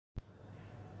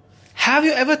Have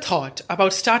you ever thought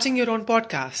about starting your own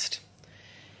podcast?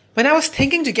 When I was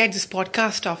thinking to get this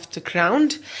podcast off the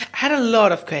ground, I had a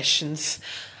lot of questions.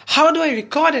 How do I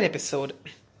record an episode?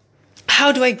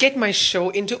 How do I get my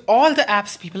show into all the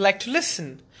apps people like to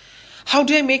listen? How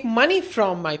do I make money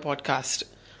from my podcast?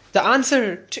 The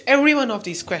answer to every one of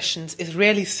these questions is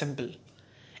really simple.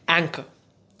 Anchor.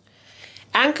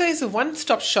 Anchor is a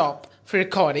one-stop shop for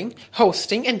recording,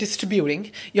 hosting, and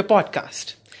distributing your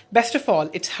podcast. Best of all,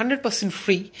 it's 100%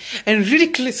 free and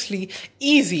ridiculously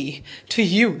easy to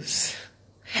use.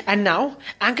 And now,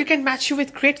 Anchor can match you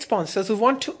with great sponsors who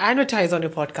want to advertise on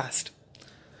your podcast.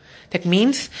 That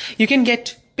means you can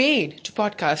get paid to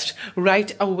podcast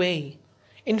right away.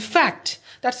 In fact,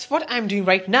 that's what I'm doing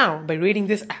right now by reading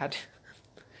this ad.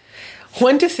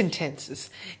 20 sentences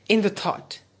in the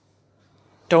thought.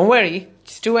 Don't worry,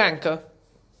 just do Anchor.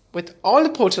 With all the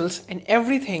portals and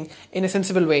everything in a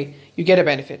sensible way, you get a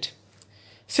benefit.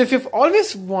 So if you've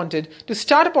always wanted to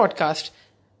start a podcast,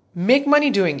 make money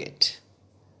doing it,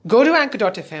 go to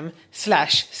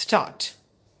anchor.fm/start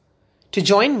to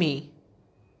join me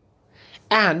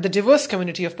and the diverse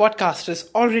community of podcasters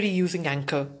already using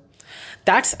Anchor.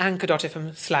 That's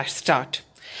anchor.fm/start.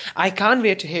 I can't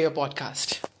wait to hear your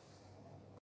podcast.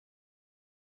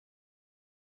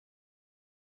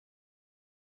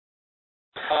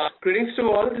 Greetings to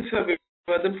all. This is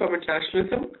Vivardhan from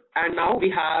Internationalism, and now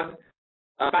we have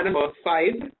panel number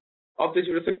 5 of the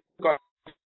JECIL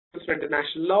Conference for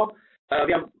International Law.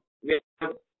 We have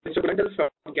Mr. Gulendal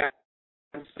from Gas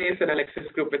Space and Alexis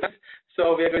Group with us.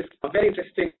 So we are going to a very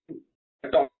interesting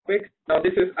topic. Now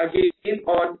this is again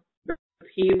on the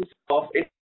themes of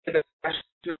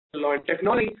international law and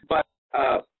technology, but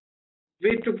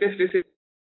we took this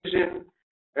decision.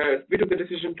 We took the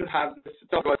decision to have this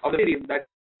talk about the theme that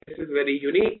this is very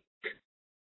unique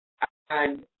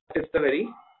and it's the very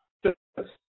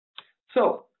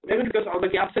so we're going to discuss on the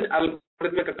gaps in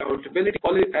algorithmic accountability,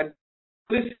 policy and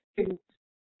policing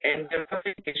and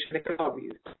verification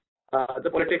economies, the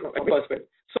politics of perspective.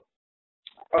 So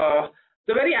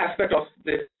the very aspect of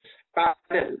this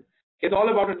panel is all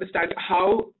about understanding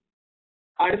how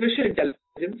artificial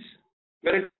intelligence,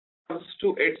 when it comes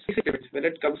to its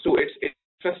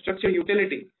infrastructure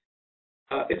utility,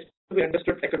 is to be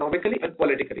understood economically and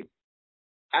politically.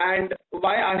 And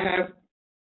why I had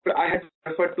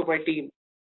referred to my team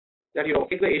that in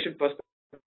the Asian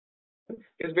perspective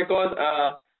is because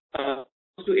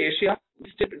to Asia we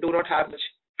still do not have such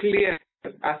clear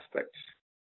aspects.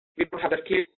 We don't have that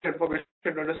clear information to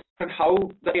understand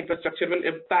how the infrastructure will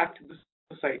impact the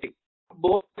society,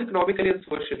 both economically and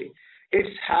socially.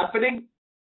 It's happening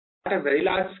at a very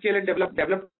large scale in developed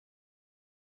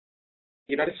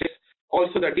United States,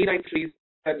 also the D9 trees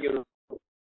and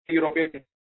European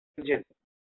region.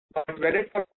 But when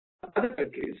it comes to other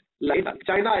countries like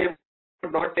China, I have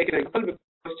not taken an example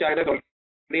because China is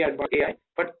already advanced AI.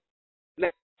 But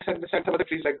let's understand some other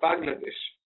countries like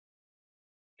Bangladesh.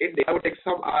 I would take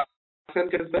some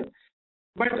ASEAN as well.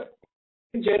 But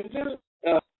in general,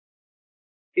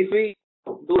 if we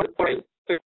do it for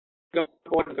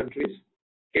important countries,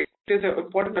 it is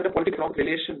important that the political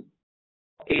relation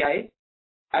AI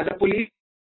as a policing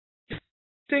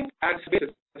and space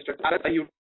infrastructure, as a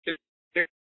utility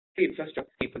infrastructure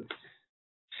people.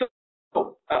 So,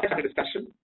 let's have a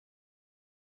discussion.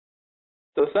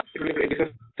 So, sir, it will be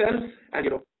introduce yourself, and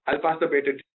I'll pass the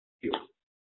baton to you.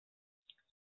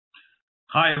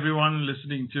 Hi, everyone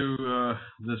listening to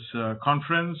this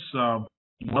conference.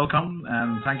 Welcome,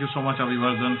 and thank you so much,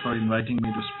 Vivardhan, for inviting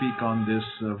me to speak on this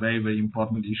very, very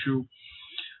important issue.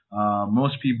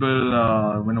 Most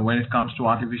people, when it comes to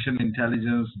artificial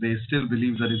intelligence, they still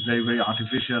believe that it's very, very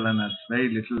artificial and has very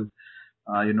little,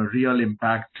 real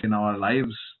impact in our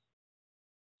lives.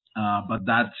 But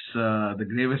that's the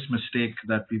gravest mistake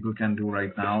that people can do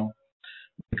right now,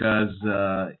 because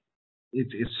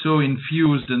it's so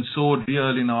infused and so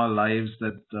real in our lives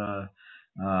that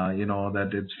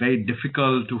that it's very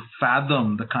difficult to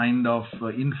fathom the kind of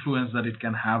influence that it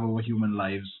can have over human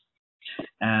lives.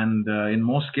 And in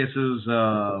most cases,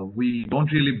 we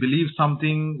don't really believe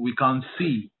something we can't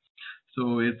see.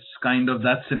 So it's kind of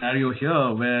that scenario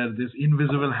here where this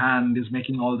invisible hand is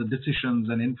making all the decisions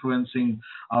and influencing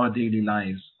our daily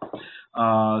lives.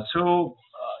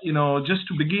 Just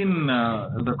to begin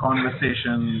the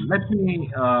conversation, let me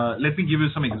give you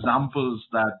some examples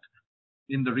that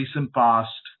in the recent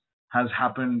past has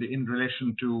happened in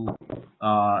relation to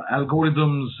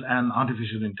algorithms and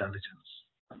artificial intelligence.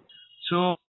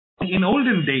 So in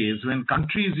olden days, when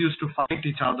countries used to fight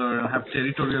each other and have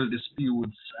territorial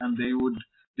disputes, and they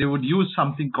would use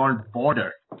something called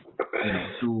border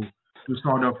to to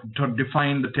sort of to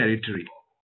define the territory.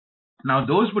 Now,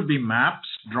 those would be maps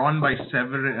drawn by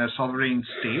sovereign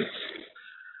states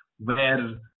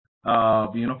where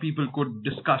people could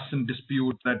discuss and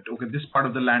dispute that, okay, this part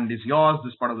of the land is yours,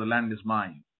 this part of the land is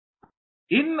mine.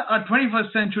 In a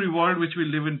 21st century world which we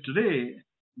live in today,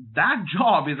 that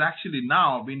job is actually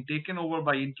now being taken over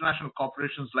by international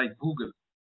corporations like Google.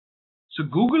 So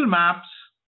Google Maps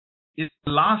in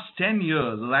the last 10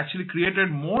 years has actually created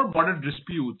more border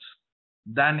disputes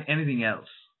than anything else.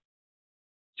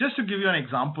 Just to give you an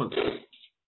example,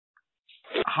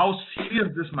 how serious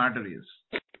this matter is.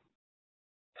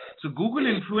 So Google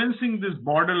influencing these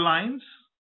border lines,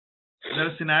 there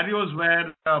are scenarios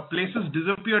where places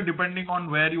disappear depending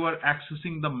on where you are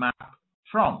accessing the map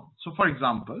from. So for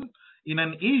example, in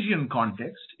an Asian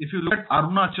context, if you look at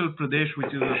Arunachal Pradesh,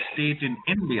 which is a state in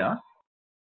India,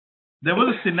 there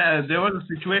was a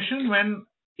situation when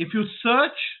if you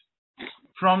search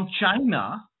from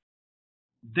China,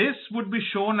 this would be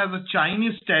shown as a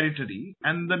Chinese territory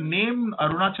and the name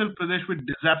Arunachal Pradesh would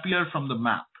disappear from the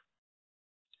map.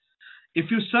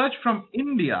 If you search from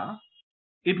India,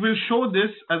 it will show this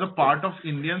as a part of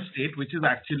Indian state, which is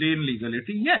actually in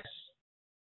legality, yes.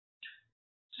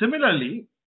 Similarly,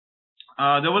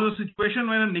 there was a situation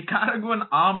when a Nicaraguan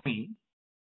army,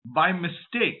 by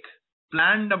mistake,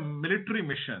 planned a military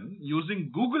mission using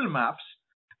Google Maps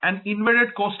and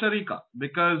invaded Costa Rica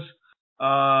because,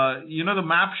 the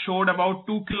map showed about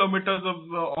 2 kilometers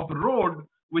of road,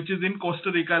 which is in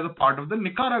Costa Rica as a part of the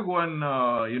Nicaraguan,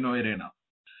 arena.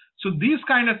 So these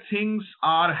kind of things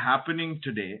are happening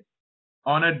today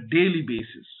on a daily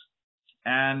basis.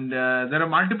 And there are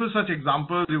multiple such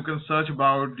examples. You can search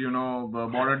about,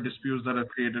 border disputes that are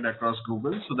created across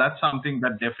Google. So that's something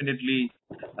that definitely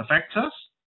affects us.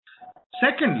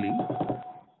 Secondly,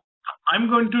 I'm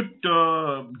going to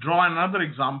draw another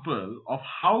example of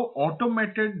how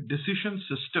automated decision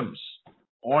systems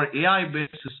or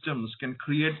AI-based systems can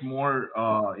create more,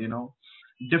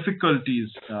 difficulties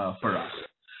for us.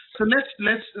 So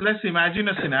let's imagine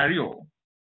a scenario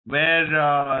where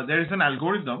there is an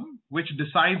algorithm which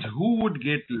decides who would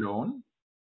get loan,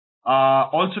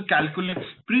 also calculates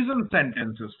prison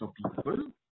sentences for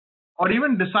people, or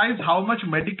even decides how much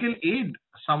medical aid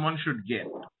someone should get.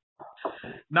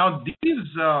 Now, these,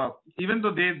 even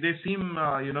though they seem,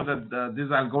 that these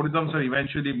algorithms are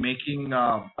eventually making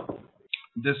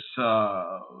these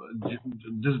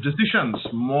decisions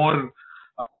more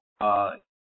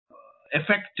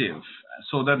effective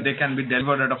so that they can be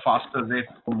delivered at a faster rate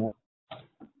for more.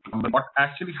 But what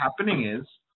actually happening is,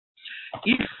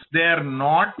 if they're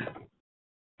not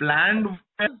planned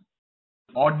well,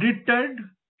 audited,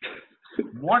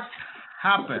 what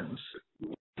happens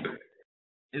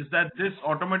is that this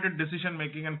automated decision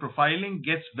making and profiling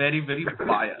gets very, very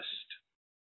biased,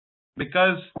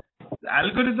 because the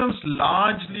algorithms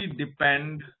largely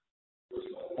depend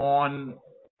on,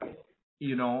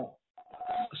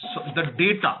 the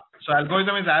data. So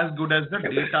algorithm is as good as the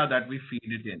data that we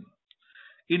feed it in.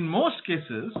 In most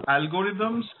cases,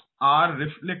 algorithms are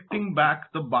reflecting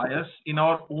back the bias in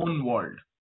our own world.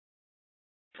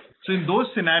 So in those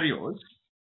scenarios,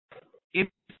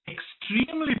 it's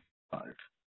extremely hard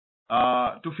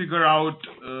to figure out,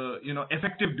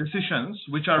 effective decisions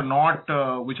which are not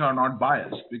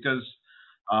biased, because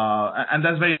and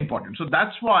that's very important. So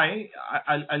that's why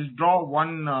I'll draw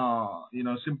one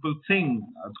simple thing.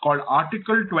 It's called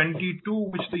Article 22,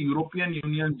 which the European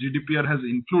Union GDPR has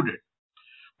included,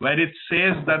 where it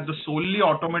says that the solely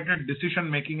automated decision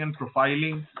making and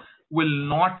profiling will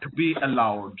not be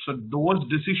allowed. So those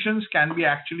decisions can be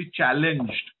actually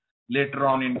challenged later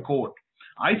on in court.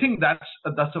 I think that's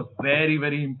a very,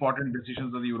 very important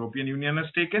decision that the European Union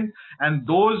has taken, and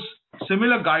those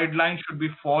similar guidelines should be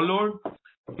followed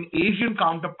in Asian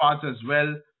counterparts as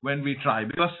well when we try,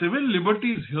 because civil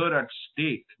liberty is here at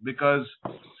stake. Because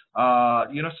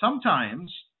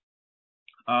sometimes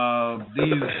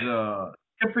these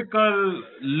typical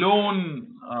loan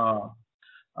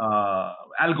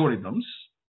algorithms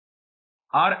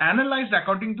are analyzed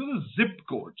according to the zip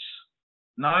codes.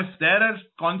 Now, if there are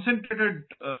concentrated,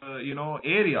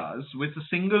 areas with a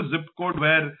single zip code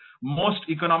where most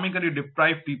economically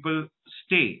deprived people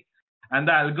stay, and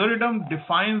the algorithm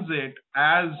defines it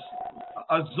as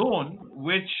a zone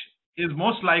which is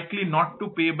most likely not to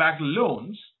pay back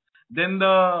loans, then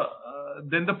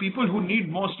the people who need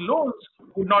most loans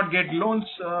could not get loans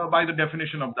by the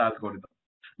definition of the algorithm.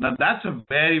 Now, that's a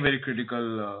very, very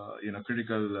critical,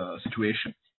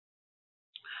 situation.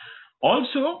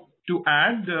 Also, to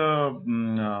add,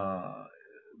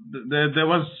 there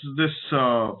was this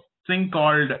thing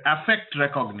called affect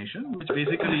recognition, which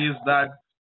basically is that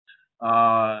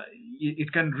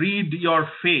it can read your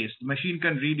face. The machine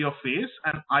can read your face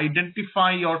and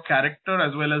identify your character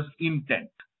as well as intent.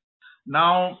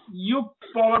 Now, you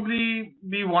probably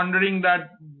be wondering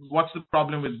that what's the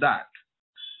problem with that?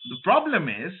 The problem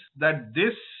is that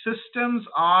these systems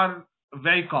are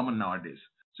very common nowadays.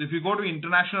 So if you go to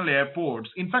international airports,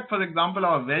 in fact, for example,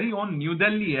 our very own New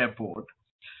Delhi airport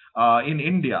in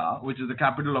India, which is the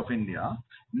capital of India,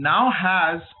 now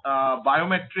has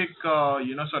biometric,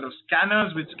 sort of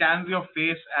scanners which scans your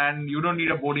face, and you don't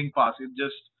need a boarding pass. It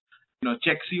just,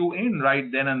 checks you in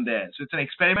right then and there. So it's an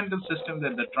experimental system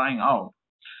that they're trying out.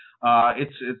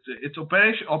 It's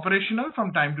operational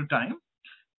from time to time.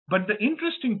 But the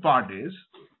interesting part is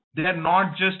they are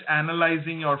not just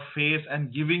analyzing your face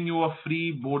and giving you a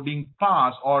free boarding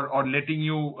pass or letting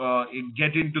you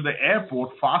get into the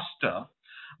airport faster,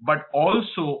 but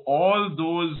also all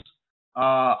those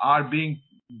are being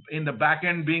in the back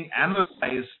end being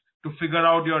analyzed to figure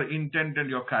out your intent and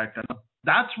your character.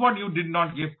 That's what you did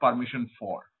not give permission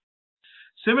for.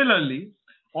 Similarly,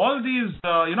 all these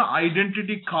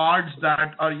identity cards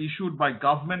that are issued by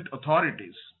government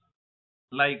authorities,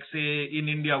 like say in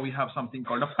India we have something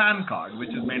called a PAN card, which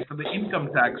is made for the income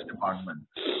tax department,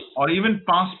 or even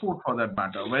passport for that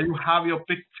matter, where you have your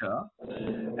picture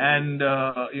and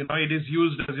it is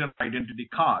used as your identity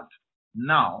card.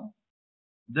 Now,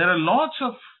 there are lots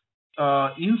of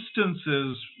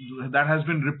instances that has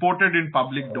been reported in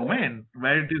public domain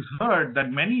where it is heard that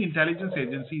many intelligence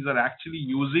agencies are actually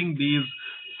using these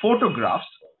photographs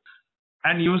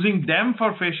and using them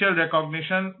for facial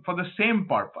recognition for the same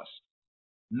purpose.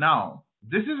 Now,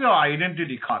 this is your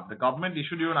identity card. The government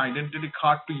issued you an identity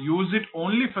card to use it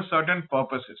only for certain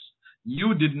purposes.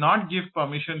 You did not give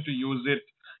permission to use it,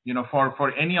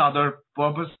 for any other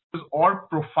purposes or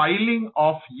profiling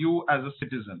of you as a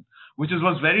citizen, which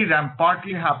was very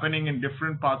rampantly happening in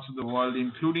different parts of the world,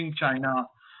 including China,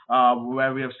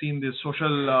 where we have seen this social,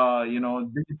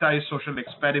 digitized social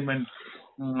experiment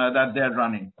that they're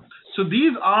running. So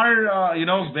these are,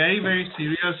 very, very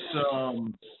serious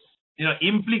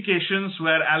implications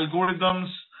where algorithms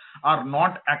are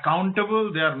not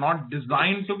accountable. They are not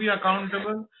designed to be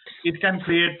accountable. It can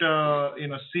create,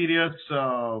 serious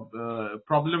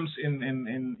problems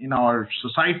in our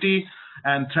society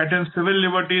and threaten civil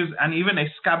liberties and even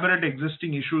exacerbate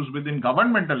existing issues within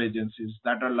governmental agencies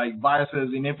that are like biases,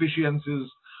 inefficiencies,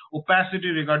 opacity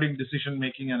regarding decision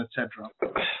making, and etc.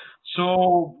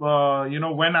 So,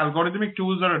 when algorithmic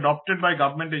tools are adopted by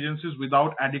government agencies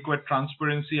without adequate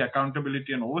transparency,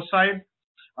 accountability, and oversight,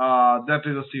 that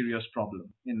is a serious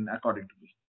problem, according to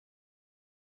me.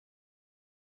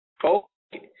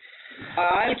 Okay.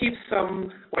 I'll keep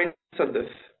some points on this.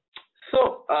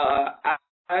 So,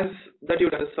 as the due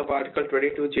diligence of Article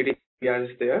 22 GDPR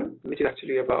is there, which is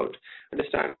actually about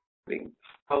understanding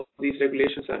how these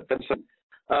regulations are concerned,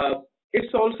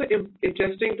 it's also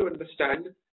interesting to understand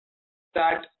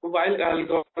that while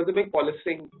algorithmic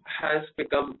policing has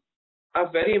become a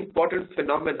very important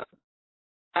phenomenon,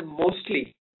 and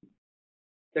mostly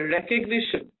the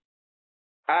recognition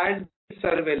and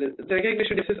surveillance, the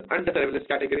recognition is under surveillance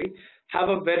category, have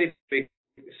a very big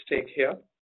stake here.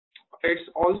 It's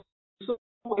also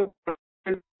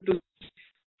important to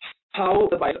how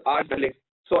the bias are handling.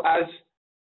 So as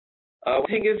one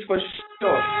thing is for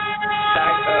sure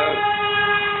that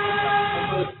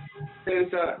there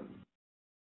is a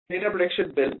data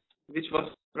protection bill which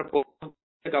was proposed by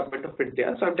the government of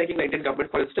India. So I'm taking the Indian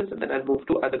government for instance, and then I'll move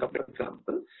to other government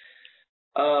example.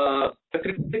 The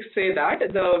critics say that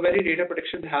the very data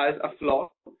protection has a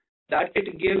flaw, that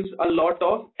it gives a lot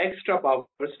of extra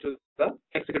powers to the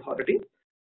executive authority,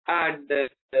 and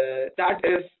that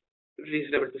is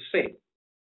reasonable to say.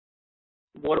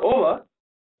 Moreover,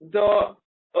 the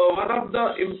one of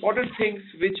the important things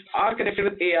which are connected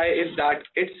with AI is that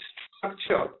its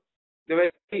structure, the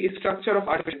very structure of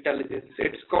artificial intelligence,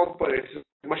 its components,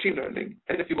 machine learning,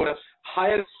 and if you go to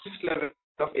higher level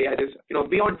of AI, is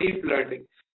beyond deep learning.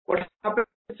 What happens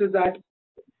is that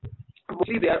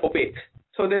mostly they are opaque.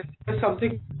 So there is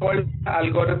something called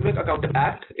Algorithmic Accounting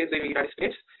Act in the United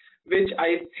States, which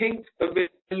I think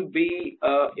will be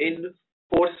in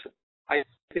force, I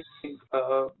think,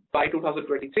 by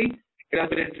 2023. It has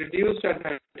been introduced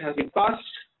and it has been passed.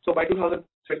 So by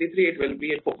 2023, it will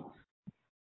be in force.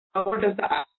 Now, what does the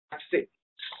Act say?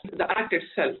 The Act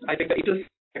itself, I think the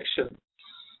intersection,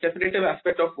 definitive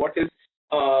aspect of what is,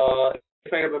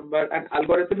 if I remember, an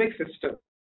algorithmic system.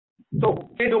 So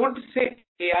they don't say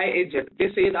AI agent. They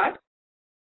say that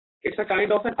it's a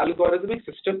kind of an algorithmic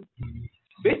system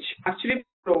which actually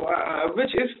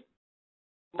which is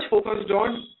focused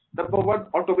on, number one,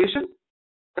 automation,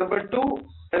 Number two,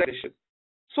 recognition.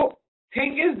 So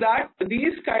thing is that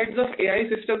these kinds of AI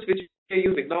systems which we are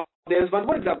using now, there's one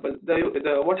more example.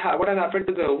 What has happened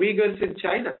to the Uyghurs in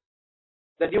China,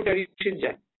 the new television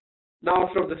Xinjiang. Now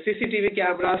from the CCTV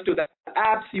cameras to the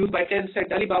apps used by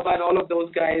Tencent, Alibaba, and all of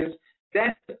those guys.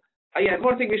 Then one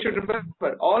more thing we should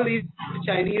remember: all these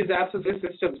Chinese apps and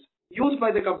systems used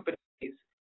by the companies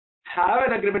have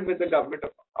an agreement with the government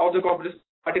of the Communist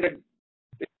Party that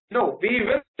no, we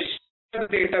will share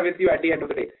the data with you at the end of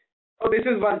the day. So this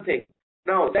is one thing.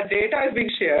 Now that data is being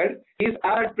shared is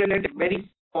as prevalent in many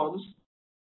forms,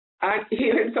 and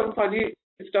even some funny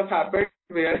stuff happened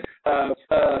where one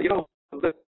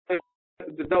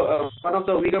of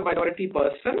the Uyghur minority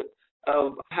person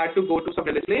had to go to some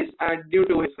village place, and due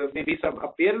to his maybe some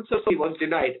appearance or so, he was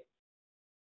denied.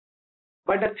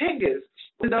 But the thing is,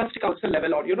 the state council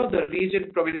level or the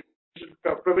region,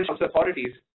 provincial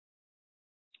authorities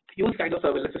use kind of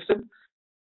surveillance system.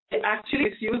 They actually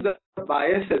misuse the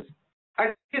biases,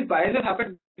 and these biases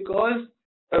happen because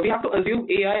we have to assume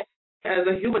AI as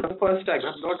a human for the first time.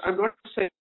 I'm not saying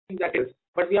that is,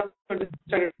 but we have to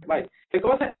understand why.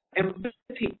 Because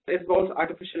empathy involves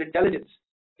artificial intelligence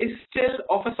is still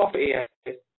of a soft AI,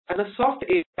 and a soft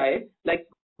AI like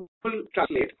Google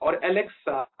Translate or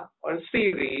Alexa or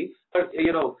Siri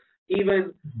or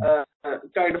even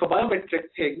kind of a biometric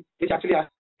thing which actually has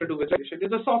to do with recognition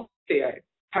is a soft AI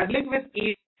handling with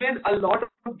even a lot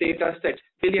of data sets,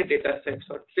 billion data sets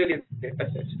or trillion data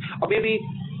sets, or maybe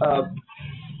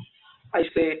I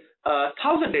say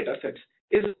 1,000 data sets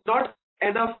is not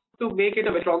enough to make it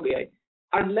a strong AI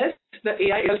unless the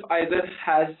AI itself either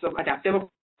has some adaptive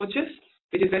approaches,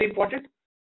 which is very important,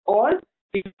 or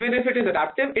even if it is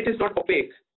adaptive, it is not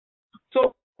opaque.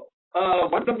 So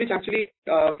one of which actually,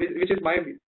 which is my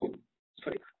view,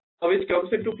 which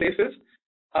comes into places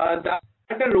that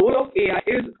the role of AI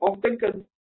is often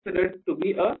considered to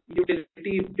be a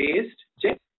utility-based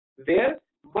check, where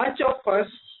much of us,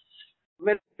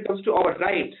 when it comes to our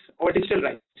rights, our digital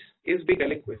rights, is being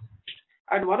relinquished.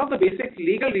 And one of the basic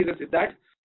legal reasons is that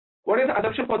what is the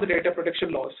assumption for the data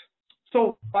protection laws?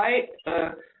 So why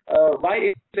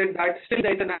is it that still in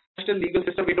the international legal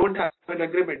system we don't have an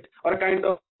agreement or a kind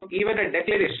of even a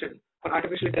declaration on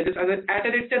artificial intelligence at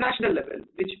an international level,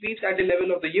 which means at the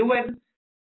level of the UN,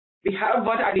 we have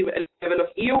one at the level of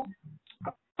EU.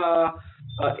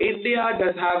 India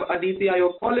does have a NITI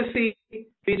Aayog policy.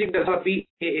 Beijing does have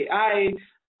BAAI.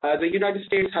 The United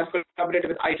States has collaborated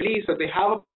with IEEE, so they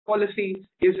have a policy.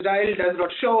 Israel does not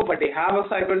show, but they have a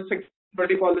cyber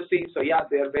security policy. So yeah,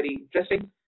 they are very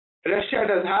interesting. Russia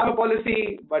does have a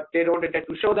policy, but they don't intend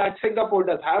to show that. Singapore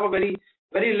does have a very,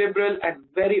 very liberal and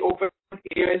very open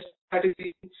AI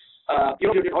strategy.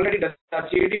 It already does have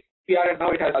GDPR, and now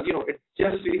it has, it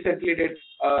just recently did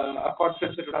a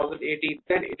conference in 2018,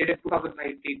 then it did in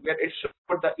 2019, where it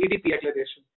showed the EDP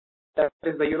declaration. That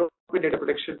is the European Data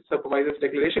Protection Supervisor's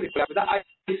Declaration with the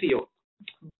ICO.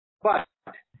 But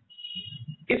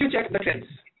if you check the trends,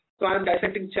 so I'm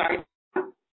dissecting China and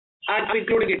I'm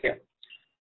including India.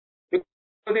 Because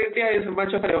India is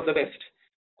much of the West.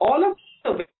 All of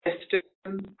the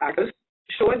Western actors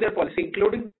show in their policy,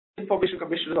 including information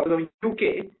commissioners of the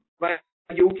UK, where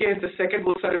UK is the second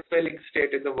most surveilling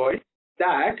state in the world,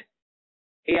 that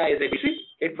AI is a issue,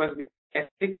 it must be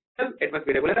ethical, it must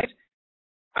be regularized,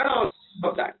 and all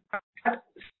of that. That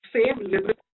same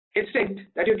liberal instinct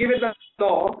that you give in the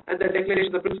law and the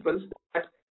declaration of the principles that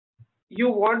you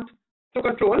want to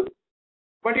control,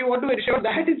 but you want to ensure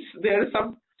that there is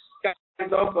some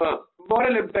kind of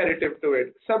moral imperative to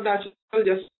it. Some natural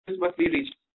justice must be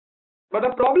reached. But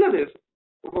the problem is,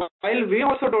 while we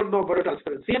also don't know about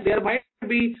transparency, there might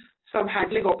be some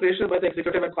handling operations by the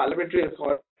executive and parliamentary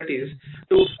authorities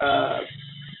to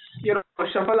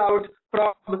shuffle out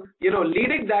from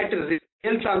leading that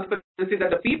real transparency that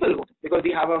the people want, because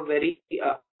we have a very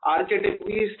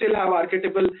we still have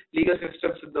archetypal legal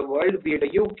systems in the world, be it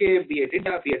the UK, be it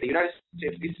India, be it the United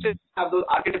States. We still have those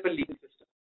archetypal legal systems.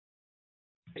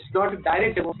 It's not a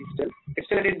direct democracy still. It's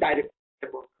still an indirect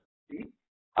democracy.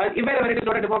 Even when it is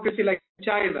not a democracy like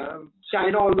China,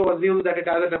 China also assumes that it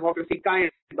has a democracy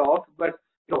kind of, but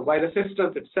by the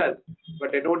systems itself.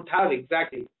 But they don't have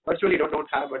exactly. Virtually don't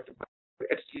have, but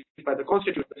it's by the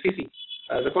constitution, the CC,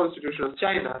 the constitution of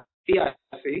China,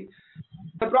 PRC.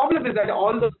 The problem is that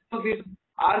all these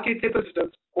archetypal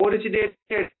systems originated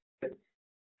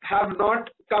have not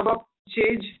come up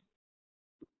change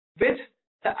with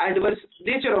the adverse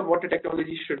nature of what the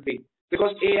technology should be.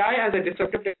 Because AI as a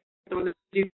disruptive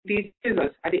technology teaches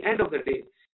us at the end of the day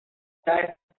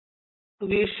that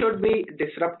we should be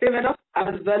disruptive enough,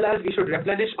 as well as we should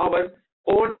replenish our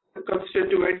own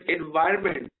constituent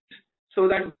environment so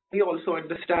that we also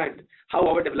understand how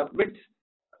our developments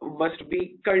must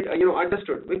be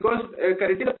understood. Because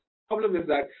currently the problem is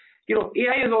that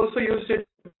AI is also used in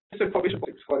information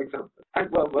politics, for example,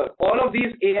 and all of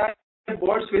these AI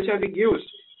bots which are being used,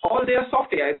 all they are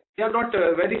soft AI. They are not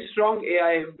very strong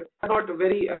AI. They are not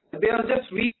very. They are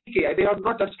just weak AI. They are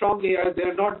not a strong AI. They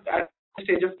are not at the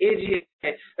stage of AGI.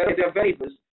 They are very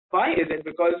weak. Why is it?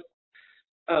 Because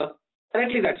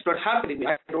currently that's not happening.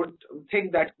 I don't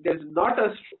think that there's not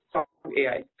a strong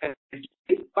AI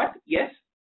currently, but yes,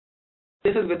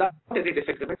 this is without any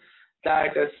disagreement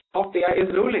that soft AI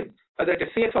is ruling, whether it is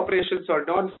CX operations or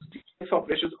non-CX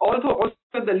operations. Also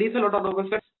the lethal autonomous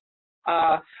weapons.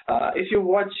 If you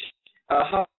watch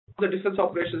how the defense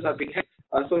operations are being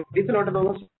held, so lethal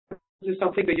autonomous is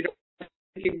something the United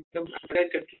Kingdom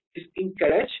and countries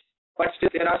encourage, but still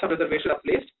there are some reservations are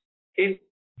placed.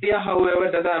 India,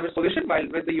 however, doesn't have its position, while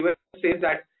when the US says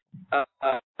that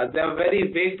there are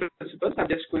very vague principles. I'm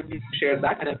just going to share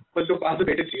that, and I'm going to pass the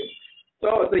data to you.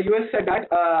 So the US said that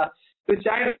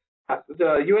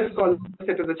the US scholars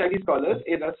said to the Chinese scholars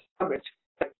in a summit.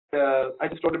 I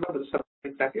just don't remember the summit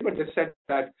exactly, but they said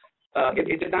that in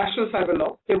international cyber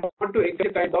law, they want to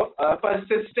encourage kind of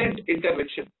persistent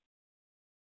intervention,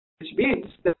 which means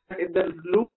that in the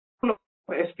rule of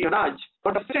espionage,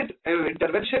 persistent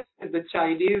intervention in the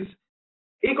Chinese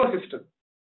ecosystem.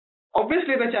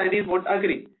 Obviously, the Chinese won't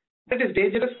agree. That is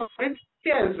dangerous for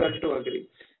India as well to agree.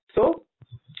 So,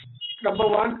 number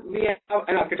one, we have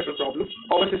an architectural problem.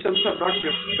 Our systems are not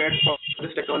prepared for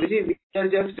this technology. We are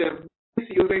just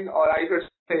misusing, or I should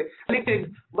say,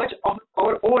 collecting much of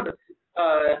our own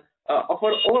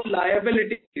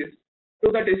liabilities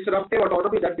to the disruptive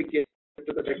autonomy that we give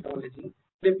to the technology.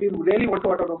 If we really want to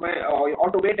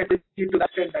automate technology to that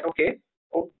extent that okay,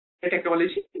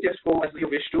 technology, just go as you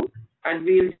wish to, and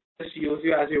we'll just use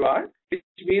you as you are, which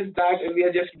means that we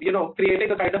are just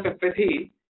creating a kind of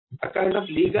empathy, a kind of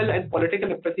legal and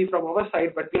political empathy from our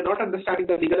side, but we are not understanding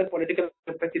the legal and political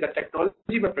empathy that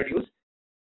technology will produce.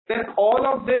 Then all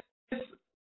of this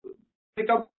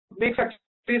makes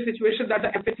actually a situation that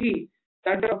the empathy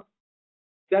that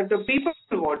the people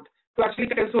want to actually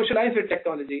socialize with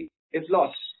technology is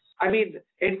lost. I mean,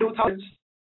 in 2000s,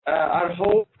 a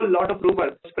whole lot of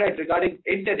rumors spread regarding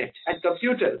internet and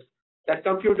computers, that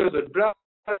computers would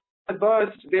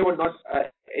burst, they would not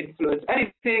influence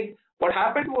anything. What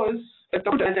happened was the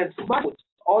computers and smartphones,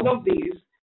 all of these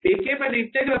became an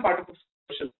integral part of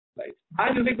social life.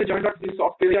 I'm using the joint.me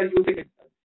software, you are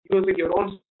using your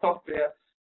own software.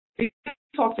 These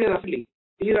software are free.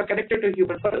 These are connected to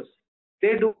human purpose.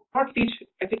 They do not teach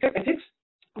ethics,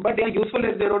 but they are useful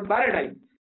in their own paradigm.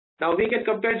 Now we can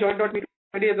compare joint.me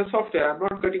as a software. I'm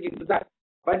not getting into that.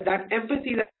 But that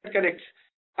empathy that connects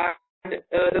and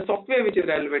the software which is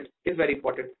relevant is very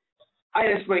important. I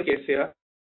rest my case here.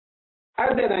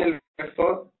 And then I'll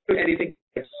refer to anything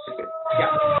else.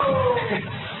 Yeah.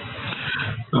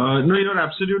 No, you're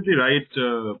absolutely right,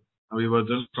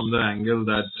 Avivardhan, from the angle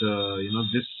that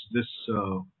this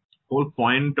whole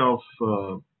point of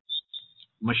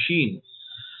machine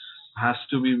has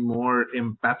to be more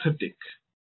empathetic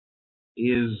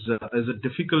is a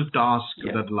difficult task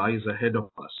that lies ahead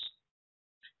of us.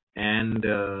 And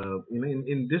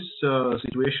in this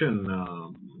situation,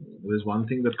 there's one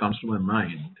thing that comes to my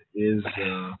mind is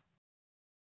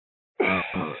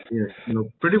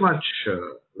pretty much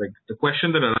like the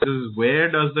question that arises is, where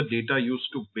does the data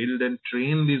used to build and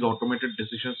train these automated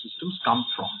decision systems come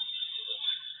from?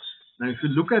 Now, if you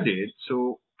look at it,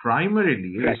 so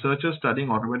primarily researchers studying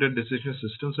automated decision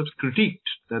systems have critiqued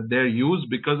that they're used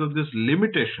because of this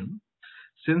limitation,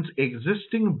 since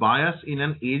existing bias in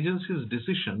an agency's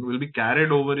decision will be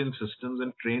carried over in systems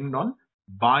and trained on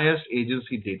biased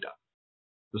agency data.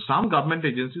 So some government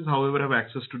agencies, however, have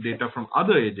access to data from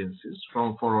other agencies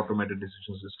for automated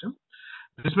decision systems.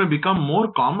 This may become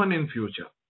more common in future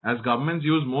as governments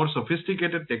use more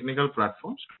sophisticated technical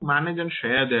platforms to manage and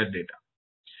share their data.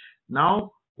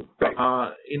 Now,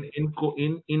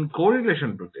 in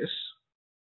correlation to this,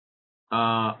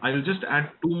 I will just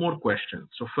add two more questions.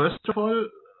 So first of all,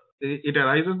 it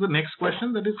arises the next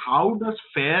question, that is, how does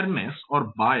fairness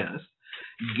or bias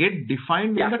get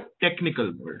defined in the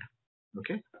technical world?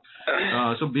 Okay.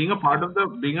 So being a part of the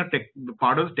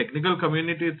technical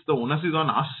community, it's the onus is on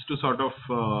us to sort of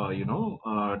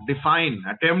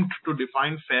attempt to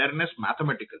define fairness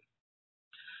mathematically,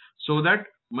 so that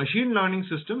machine learning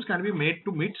systems can be made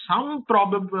to meet some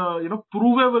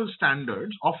provable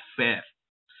standards of fair.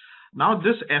 Now,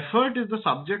 this effort is the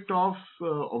subject of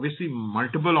obviously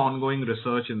multiple ongoing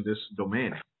research in this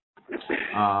domain.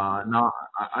 Now,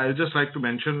 I'll just like to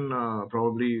mention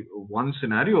probably one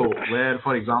scenario where,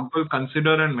 for example,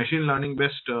 consider a machine learning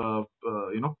based,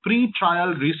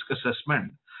 pre-trial risk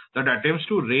assessment that attempts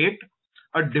to rate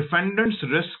a defendant's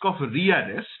risk of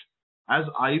rearrest as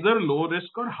either low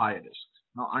risk or high risk.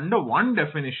 Now, under one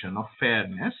definition of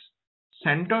fairness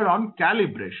centered on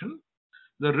calibration,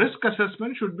 the risk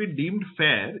assessment should be deemed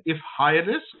fair if high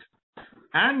risk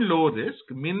and low risk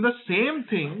mean the same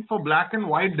thing for black and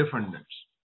white defendants.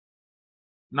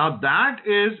 Now that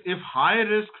is if high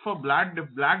risk for black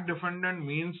defendant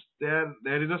means there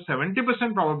is a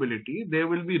 70% probability they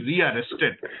will be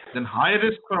rearrested. Then high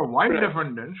risk for a white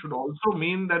defendant should also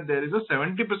mean that there is a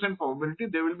 70% probability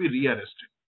they will be rearrested.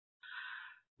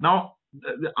 Now,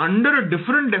 under a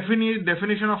different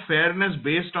definition of fairness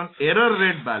based on error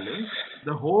rate balance,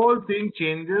 the whole thing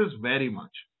changes very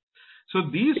much. So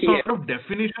these sort of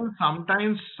definitions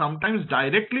sometimes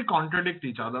directly contradict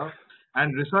each other,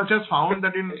 and research has found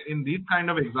that in these kind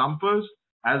of examples,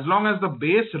 as long as the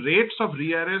base rates of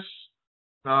rearrests,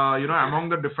 among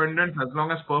the defendants, as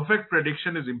long as perfect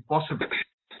prediction is impossible.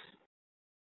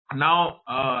 Now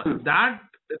that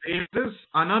raises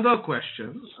another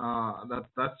question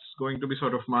that's going to be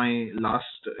sort of my last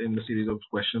in the series of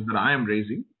questions that I am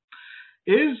raising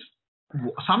is.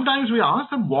 Sometimes we ask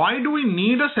them, why do we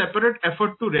need a separate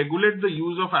effort to regulate the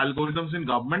use of algorithms in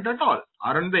government at all?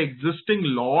 Aren't the existing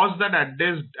laws that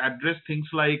address things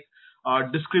like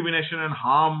discrimination and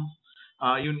harm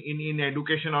in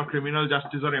education or criminal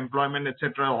justice or employment,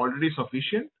 etc., already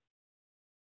sufficient?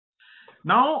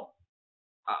 Now,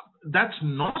 that's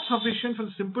not sufficient for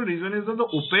the simple reason is that the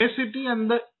opacity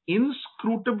and the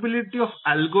inscrutability of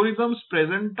algorithms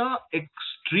present a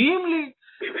extremely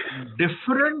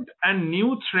different and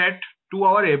new threat to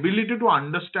our ability to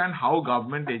understand how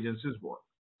government agencies work.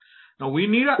 Now, we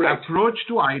need an approach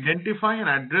to identify and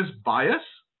address bias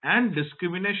and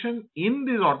discrimination in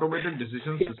these automated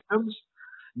decision systems.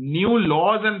 New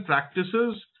laws and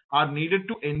practices are needed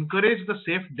to encourage the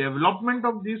safe development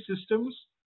of these systems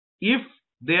if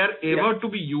they are ever to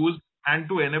be used and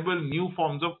to enable new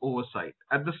forms of oversight.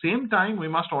 At the same time, we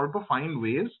must also find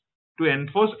ways to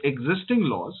enforce existing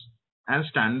laws and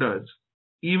standards,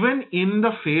 even in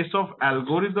the face of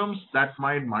algorithms that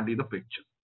might muddy the picture.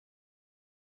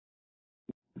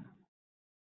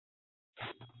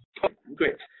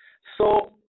 Great.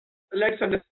 So let's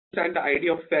understand the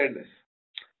idea of fairness.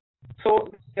 So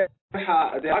there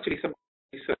are actually some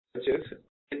researches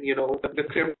in the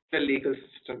criminal legal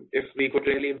system. If we could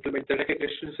really implement the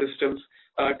recognition systems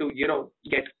to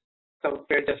get some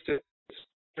fair justice.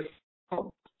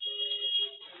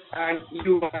 And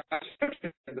you have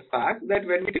the fact that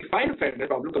when we define fairness,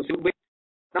 problem comes in.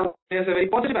 Now, there's a very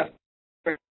positive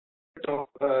aspect of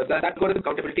that Algorithm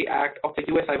Accountability Act of the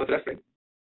US I was referring.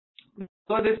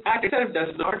 So this act itself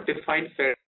does not define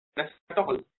fairness at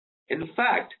all. In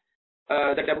fact,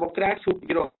 the Democrats who,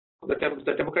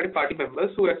 the Democratic Party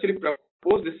members who actually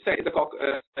proposed this in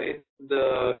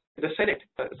the Senate,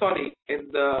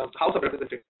 in the House of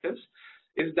Representatives,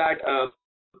 is that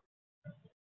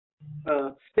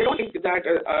they don't think that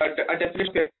a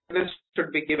definition of fairness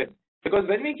should be given. Because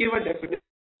when we give a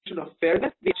definition of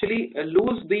fairness, we actually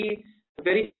lose the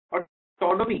very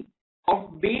autonomy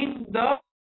of being the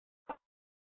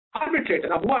arbitrator.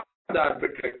 Now, who are the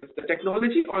arbitrators? The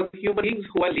technology or the human beings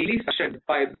who are legally sanctioned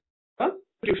by the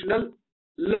constitutional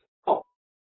law?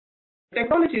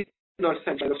 Technology is not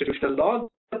sanctioned by the constitutional law.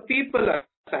 The people are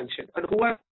sanctioned. And who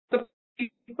are the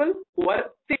people? Who are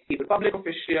the people? Public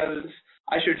officials,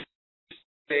 I should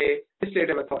say,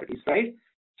 legislative authorities, right?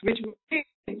 Which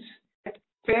means that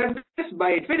fairness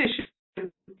by definition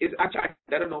is actually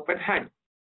under an open hand.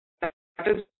 That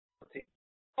is something.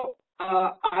 So,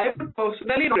 I would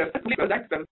personally prefer that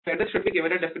fairness should be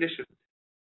given a definition.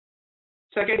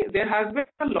 Second, there has been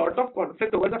a lot of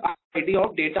conflict over the idea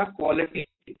of data quality.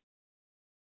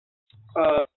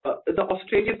 The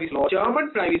Australian law,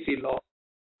 German privacy law,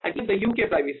 and the UK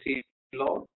privacy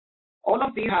law, all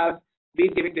of these have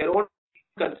been giving their own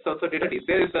concerns on data.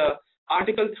 There is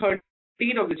Article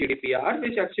 13 of the GDPR,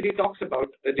 which actually talks about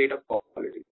the data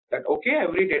quality. That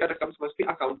every data that comes must be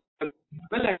accountable and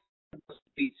must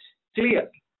be clear.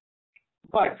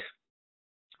 But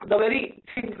the very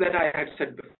things that I had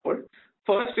said before,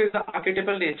 first is the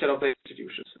archetypal nature of the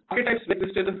institutions. Archetypes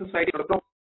exist in the society,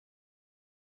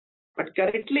 but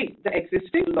currently the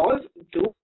existing laws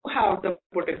do have the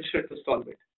potential to solve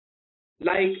it,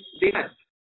 like they can.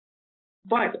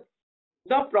 But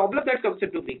the problem that comes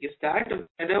into being is that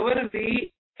whenever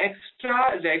we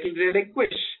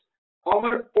relinquish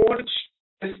our own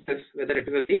consciousness, whether it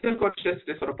is a legal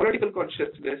consciousness or a political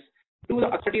consciousness, to the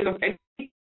authorities of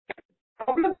any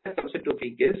problem that comes into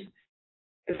being is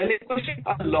relinquishing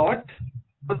a lot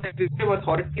of the executive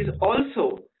authorities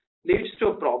also leads to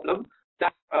a problem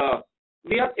that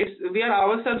we are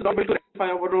ourselves not able to rectify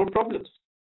our own problems,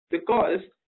 because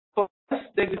for us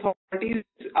the authorities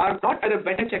are not at a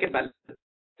better check and balances,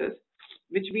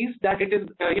 which means that it is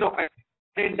an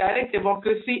indirect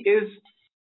democracy is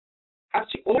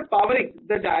actually overpowering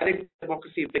the direct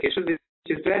democracy implications,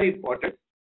 which is very important.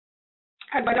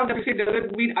 And by democracy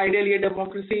doesn't mean ideally a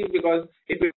democracy, because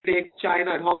if we take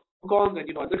China and Hong Kong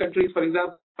and other countries, for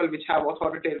example, which have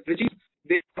authoritarian regimes,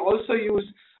 they also use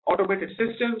automated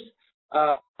systems.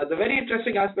 The very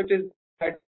interesting aspect is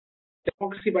that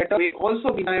democracy, by the way,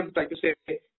 also I am trying to say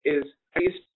is at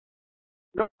least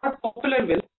not popular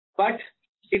will, but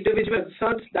individual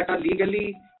concerns that are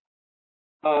legally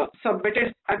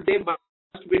submitted and they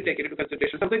must be taken into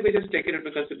consideration. Something which is taken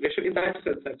into consideration in that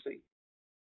sense, I'm saying.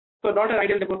 So not an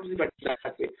ideal democracy, but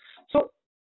that way. So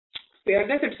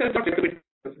fairness itself not to be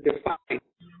defined,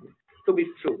 to be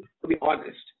true, to be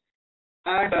honest.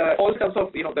 And all terms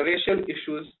of the racial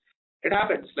issues, it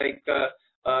happens. Like there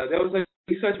was a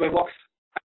research by Vox,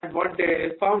 and what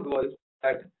they found was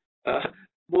that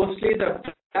mostly the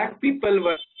black people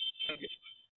were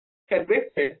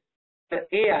convicted that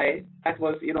AI that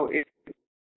was in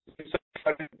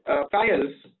certain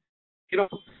trials,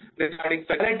 regarding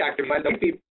silent active, while the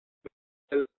people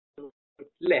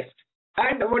left.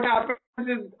 And what happens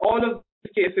in all of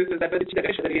these cases is that the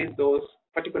generation against those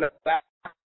particular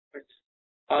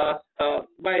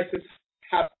biases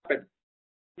happen.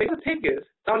 The thing is,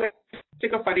 now let's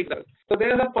take a funny example. So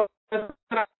there is a person,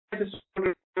 I just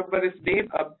don't remember his name.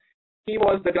 He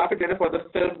was the graphic designer for the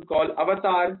film called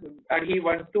Avatar, and he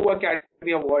won 2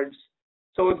 Academy Awards.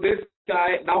 So this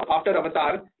guy, now after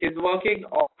Avatar, is working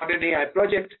on an AI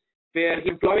project where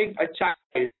he's employing a child.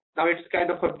 Now it's kind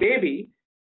of a baby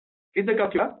in the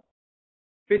computer,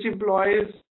 which employs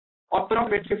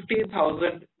approximately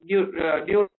 15,000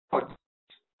 neurons.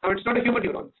 Now it's not a human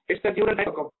neuron, it's the neural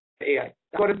network of AI.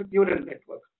 That's what is a neural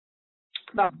network.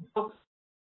 Now,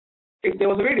 there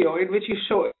was a video in which it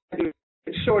showed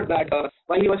that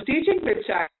while he was teaching the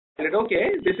child,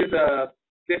 okay, this is a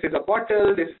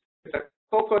bottle, this is a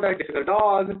coconut, this is a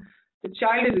dog. The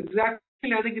child is exactly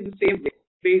learning in the same way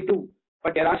they do.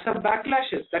 But there are some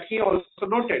backlashes that he also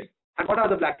noted. And what are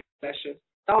the backlashes?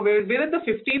 Now, within the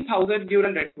 15,000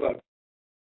 neural network,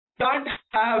 can't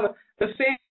have the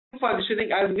same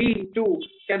functioning as we too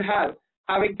can have,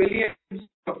 having billions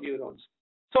of neurons.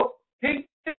 So, think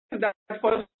that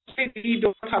first, we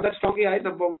don't have that strong AI,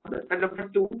 number one. And number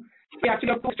two, we actually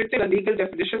have to restrict a legal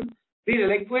definition. We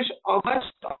relinquish much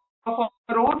of our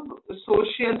own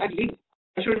social and legal,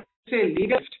 I should say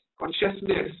legal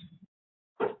consciousness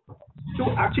to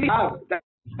actually have that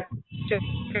check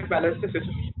and balance system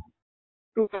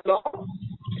to the law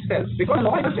itself, because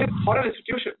law is a moral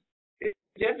institution in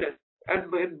general,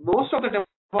 and in most of the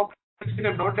democratic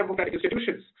and non-democratic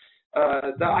institutions,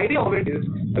 the idea of it is,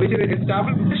 which is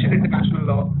established in international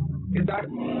law, is that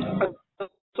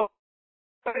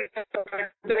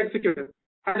the executive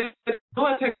and there is no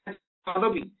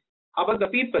autonomy among the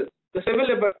people. The civil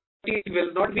liberties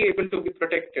will not be able to be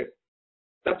protected.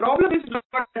 The problem is not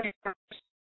that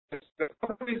the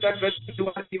problem is that when you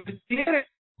are even clear in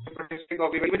protecting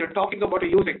or even you're talking about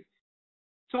using.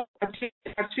 So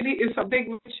actually is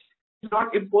something which is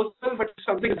not impossible, but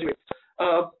something is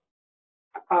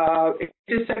it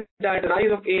is said that the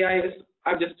rise of AI is,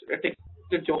 I'm just taking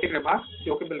a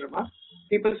jokeable remark.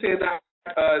 People say that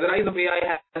the rise of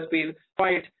AI has been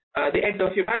quite the end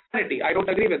of humanity. I don't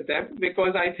agree with them,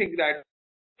 because I think that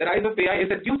the rise of AI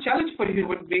is a new challenge for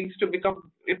human beings to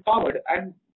become empowered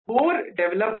and more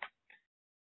developed,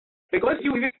 because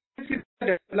you even see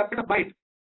the development of mind.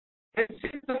 And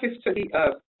since the 5th century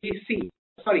AD,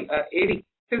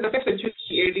 since the 5th century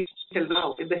AD till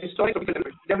now, in the historical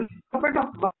development of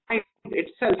mind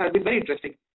itself has been very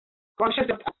interesting. Conscious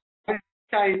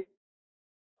time,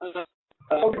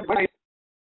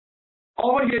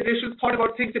 our generations thought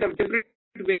about things in a different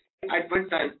way at one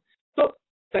time. So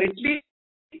currently,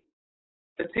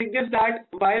 the thing is that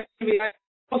while we are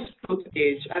post-truth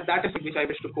age, and that is which I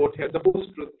wish to quote here, the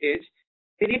post-truth age,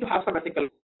 we need to have some ethical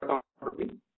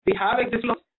autonomy. We have existing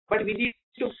laws, but we need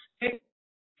to take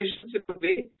decisions in a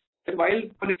way that while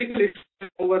political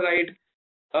issues override,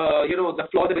 the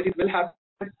flaw that it will have,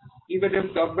 even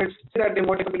if governments say that they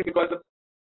want accountability, because the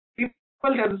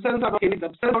people themselves are not giving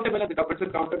themselves accountable and the governments are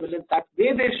accountable in that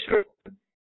way they should.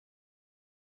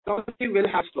 Technology will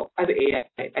have flaw as AI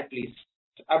at least.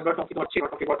 I'm not talking about change,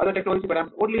 I'm talking about other technology, but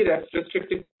I'm only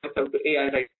restricting myself to AI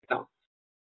right now.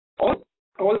 All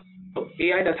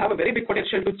AI does have a very big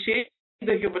potential to change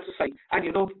the human society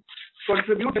and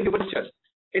contribute to human culture.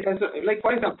 It has like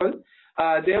for example,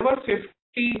 there were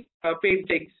 50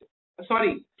 paintings.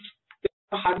 Sorry,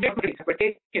 100 paintings were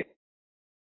taken.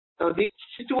 Now these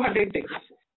 200 paintings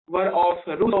were of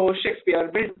Rousseau,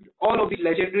 Shakespeare, all of these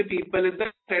legendary people in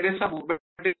the Renaissance movement.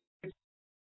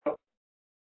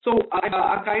 So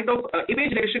a kind of image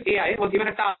generation AI was given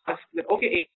a task that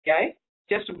okay, AI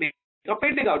just make a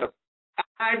painting out of it.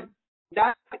 And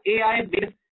that AI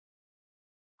made,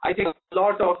 I think, a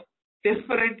lot of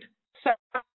different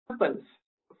samples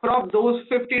from those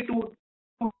 50 to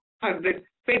 200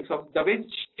 paintings of Da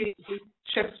Vinci,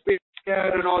 Shakespeare,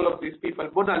 and all of these people,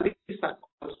 Mona Lisa,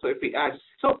 also if we add.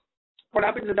 So what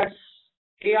happens is that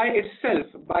AI itself,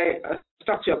 by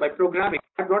structure, by programming,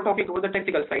 I'm not talking about the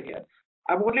technical side here.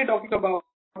 I'm only talking about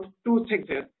two things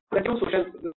here.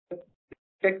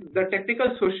 The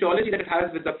technical sociology that it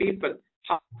has with the people,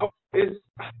 how its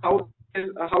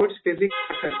physics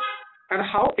and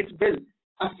how it will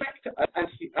affect as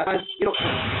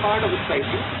part of the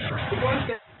society. Because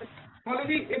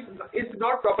technology is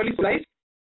not properly utilized,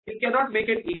 we cannot make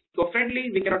it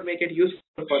eco-friendly, we cannot make it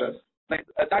useful for us. Like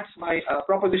that's my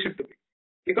proposition to me.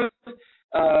 Because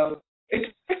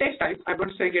it takes time. I'm not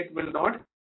saying it will not,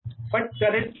 but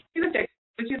currently the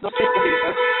technology is not the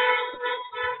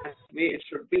way it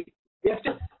should be.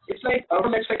 It's like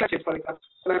let's take a for example.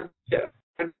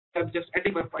 I'm just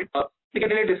ending my point. We can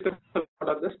really discuss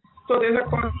about this. So there's a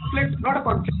conflict, not a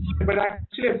conflict, but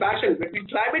actually a battle between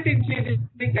climate engineering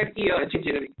and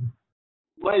engineering.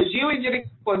 While geoengineering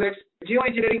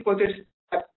posits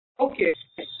that okay,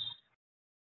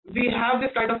 we have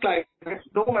this kind of climate,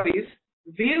 no worries,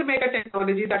 we'll make a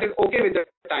technology that is okay with the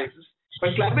times.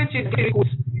 But climate change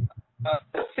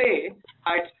say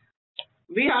that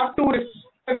we have to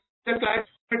respect the climate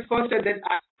first and then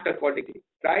act accordingly,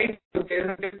 right? So there's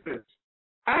a difference.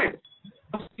 And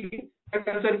a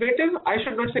conservative, I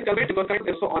should not say conservative because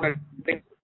I'm so honored.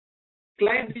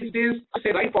 Climate these days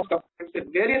say right for governments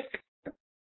in various.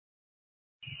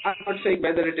 I'm not saying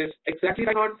whether it is exactly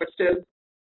right or not, but still,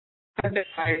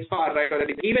 it's far right or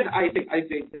anything. Even I think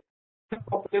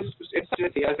populists in such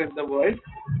areas in the world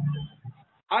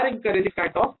are encouraging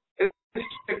kind of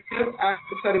restrictive and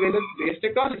surveillance-based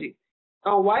technology.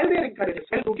 Now, while they are encouraging,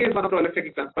 UK is one of the prolific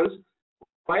examples.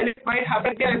 While it might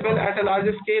happen here as well at a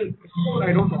larger scale,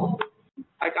 I don't know.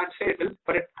 I can't say it will,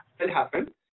 but it will happen.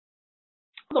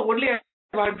 The only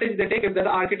advantage they take is the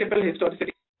archetypal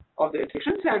historicity of the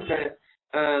institutions,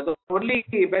 and the only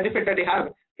benefit that they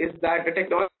have is that the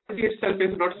technology itself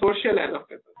is not social enough,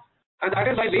 and that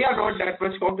is why they are not that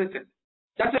much cognizant.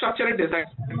 That's the structure and design.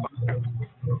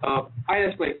 I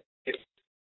explain it.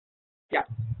 Yeah.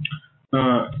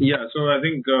 So I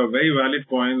think very valid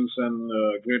points and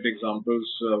great examples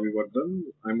we were done.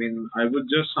 I mean, I would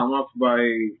just sum up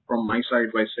from my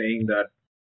side by saying that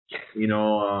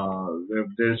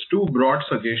there's two broad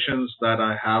suggestions that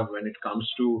I have when it comes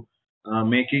to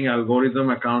making algorithm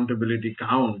accountability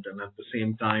count, and at the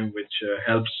same time, which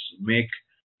helps make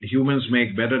humans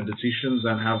make better decisions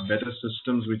and have better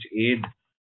systems which aid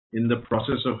in the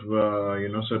process of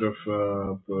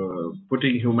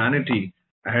putting humanity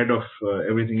ahead of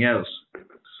everything else.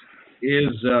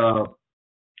 Is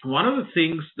one of the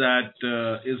things that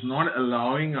is not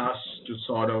allowing us to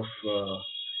sort of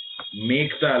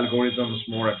make the algorithms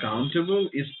more accountable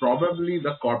is probably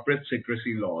the corporate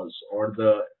secrecy laws, or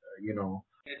the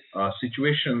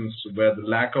situations where the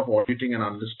lack of auditing and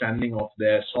understanding of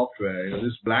their software,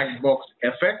 this black box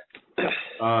effect,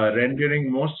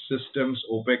 rendering most systems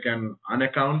opaque and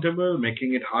unaccountable,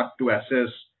 making it hard to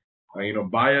assess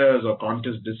bias or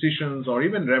contest decisions, or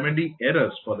even remedy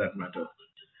errors for that matter.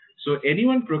 So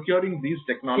anyone procuring these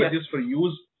technologies for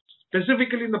use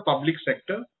specifically in the public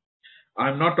sector,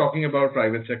 I'm not talking about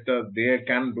private sector. They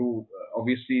can do,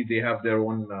 obviously they have their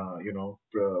own,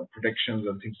 protections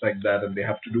and things like that, and they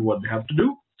have to do what they have to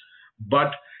do.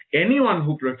 But anyone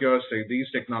who procures these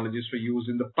technologies for use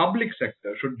in the public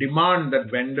sector should demand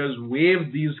that vendors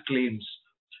waive these claims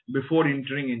before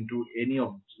entering into any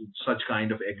of such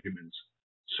kind of agreements.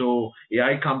 So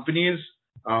AI companies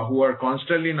who are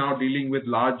constantly now dealing with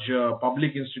large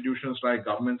public institutions like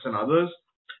governments and others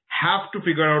have to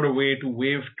figure out a way to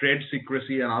waive trade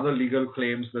secrecy and other legal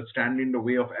claims that stand in the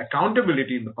way of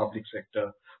accountability in the public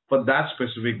sector for that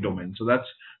specific domain. So that's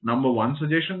number one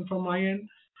suggestion from my end.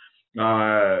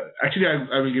 Actually,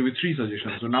 I will give you three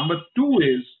suggestions. So number two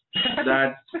is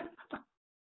that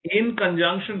in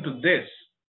conjunction to this,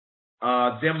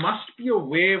 there must be a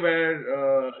way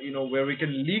where where we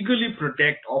can legally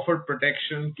offer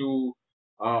protection to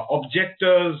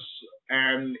objectors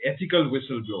and ethical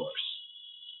whistleblowers.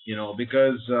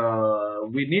 Because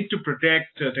we need to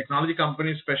protect technology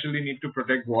companies, especially need to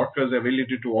protect workers'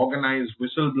 ability to organize,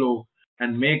 whistleblow,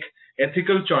 and make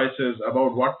ethical choices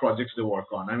about what projects they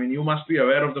work on. I mean, you must be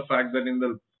aware of the fact that in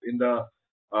the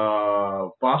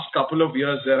past couple of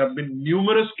years, there have been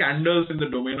numerous scandals in the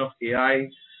domain of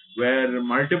AI, where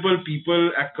multiple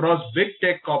people across big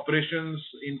tech corporations,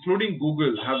 including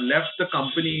Google, have left the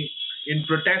company in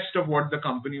protest of what the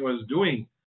company was doing.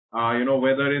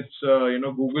 Whether it's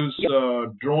Google's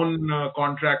drone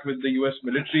contract with the U.S.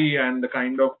 military and the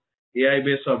kind of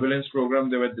AI-based surveillance program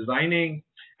they were designing,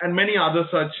 and many other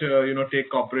such tech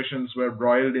corporations were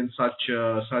embroiled in such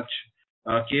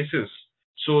cases.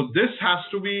 So this has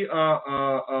to be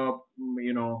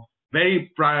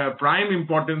very prime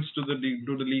importance to the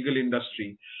legal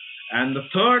industry. And the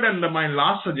third and my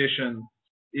last suggestion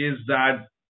is that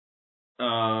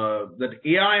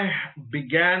AI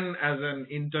began as an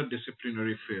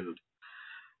interdisciplinary field,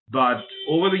 but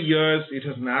over the years it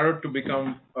has narrowed to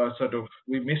become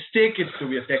we mistake it to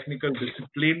be a technical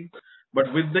discipline.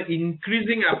 But with the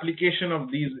increasing application of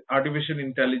these artificial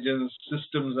intelligence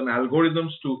systems and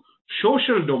algorithms to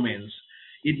social domains,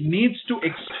 it needs to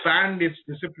expand its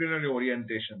disciplinary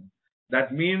orientation.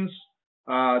 That means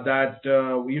that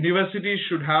universities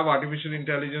should have artificial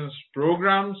intelligence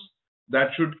programs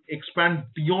that should expand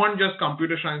beyond just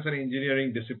computer science and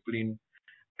engineering discipline.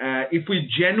 If we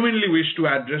genuinely wish to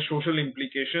address social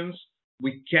implications,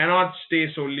 we cannot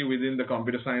stay solely within the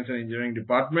computer science and engineering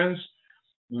departments.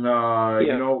 We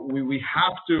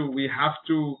have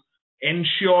to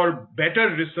ensure better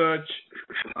research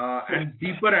and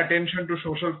deeper attention to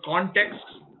social contexts,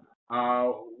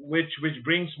 which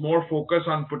brings more focus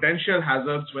on potential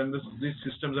hazards when these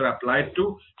systems are applied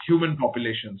to human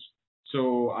populations.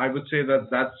 So I would say that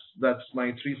that's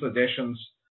my three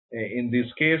suggestions in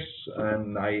this case,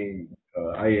 and I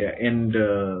end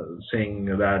saying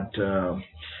that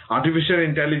artificial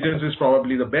intelligence is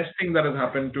probably the best thing that has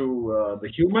happened to the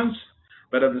humans.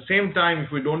 But at the same time,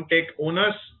 if we don't take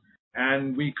onus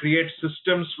and we create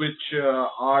systems which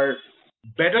are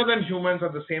better than humans,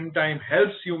 at the same time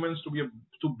helps humans to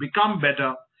become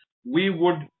better, we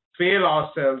would fail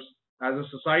ourselves as a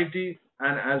society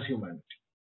and as humanity.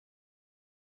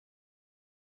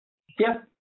 Yeah,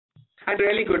 and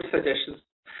really good suggestions.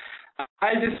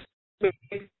 I'll just make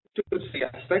 2-3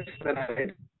 aspects that I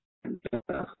read.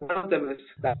 One of them is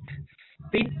that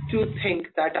we need to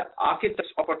think that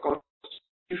architects of our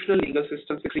constitutional legal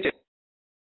systems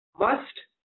must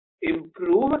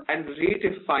improve and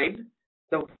redefine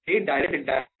the way direct and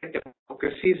indirect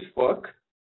democracies work.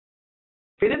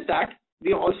 Within that,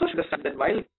 we also should understand that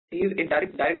while these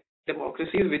indirect direct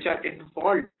democracies which are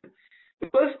involved,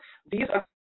 because these are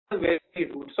the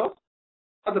very roots of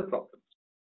other problems.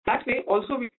 That way,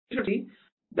 also we should see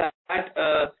that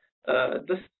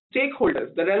the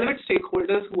stakeholders, the relevant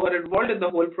stakeholders who are involved in the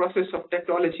whole process of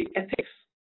technology, ethics,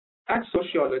 and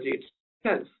sociology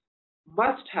itself,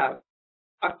 must have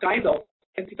a kind of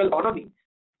ethical autonomy,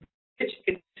 which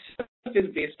itself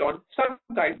is based on some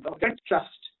kind of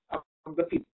trust among the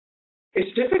people.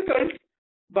 It's difficult,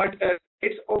 but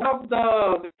it's one of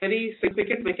the very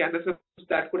significant mechanisms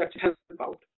that could actually help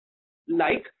out.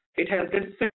 Like it helped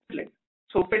in Finland.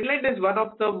 So Finland is one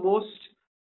of the most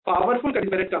powerful countries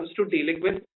when it comes to dealing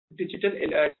with digital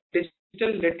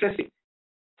literacy.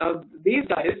 These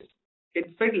guys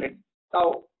in Finland,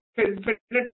 now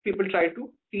Finland people try to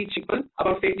teach people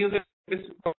about fake news and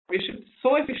misinformation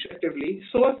so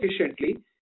efficiently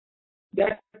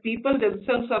that people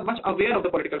themselves are much aware of the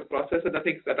political process and the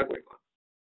things that are going on.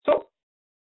 So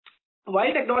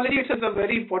while technology itself is a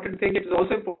very important thing, it is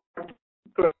also important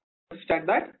to understand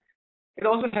that it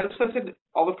also helps us in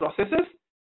our processes.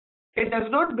 It does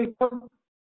not become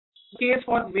a case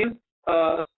for main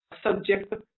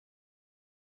subject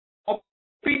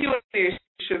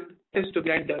opinionation is to be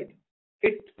rendered.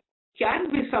 It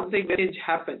can be something when it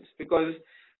happens, because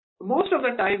most of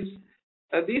the times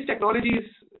these technologies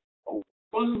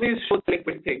always show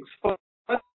relinquishing things. First,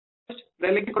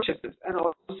 relinquishing consciousness, and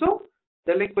also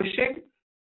relinquishing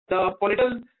the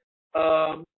political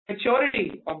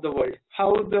maturity of the world.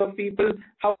 How people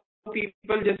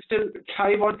just still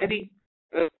thrive on any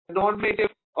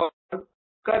normative or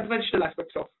conventional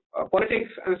aspects of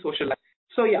politics and social life.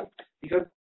 So yeah, these are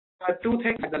two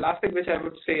things. And the last thing which I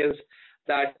would say is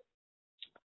that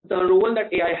the role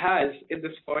that AI has in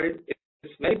this world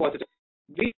is very positive.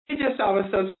 We just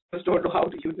ourselves don't know how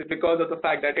to use it because of the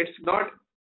fact that it's not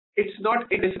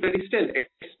interdisciplinary still.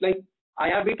 It's like I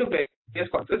have been to various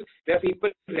conferences where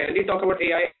people rarely talk about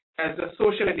AI as a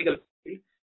social and legal field,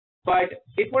 but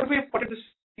it would be important to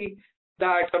see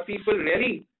that people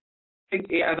really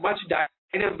think a much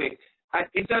dynamic and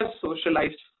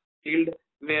inter-socialized field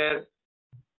where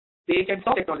they can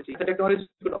solve technology. The technology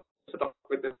will also talk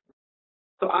with them.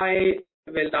 So I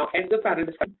will now end the panel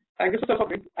discussion. Thank you so much for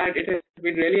coming, and it has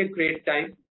been really a great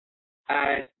time.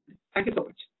 And thank you so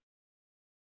much.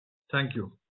 Thank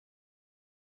you.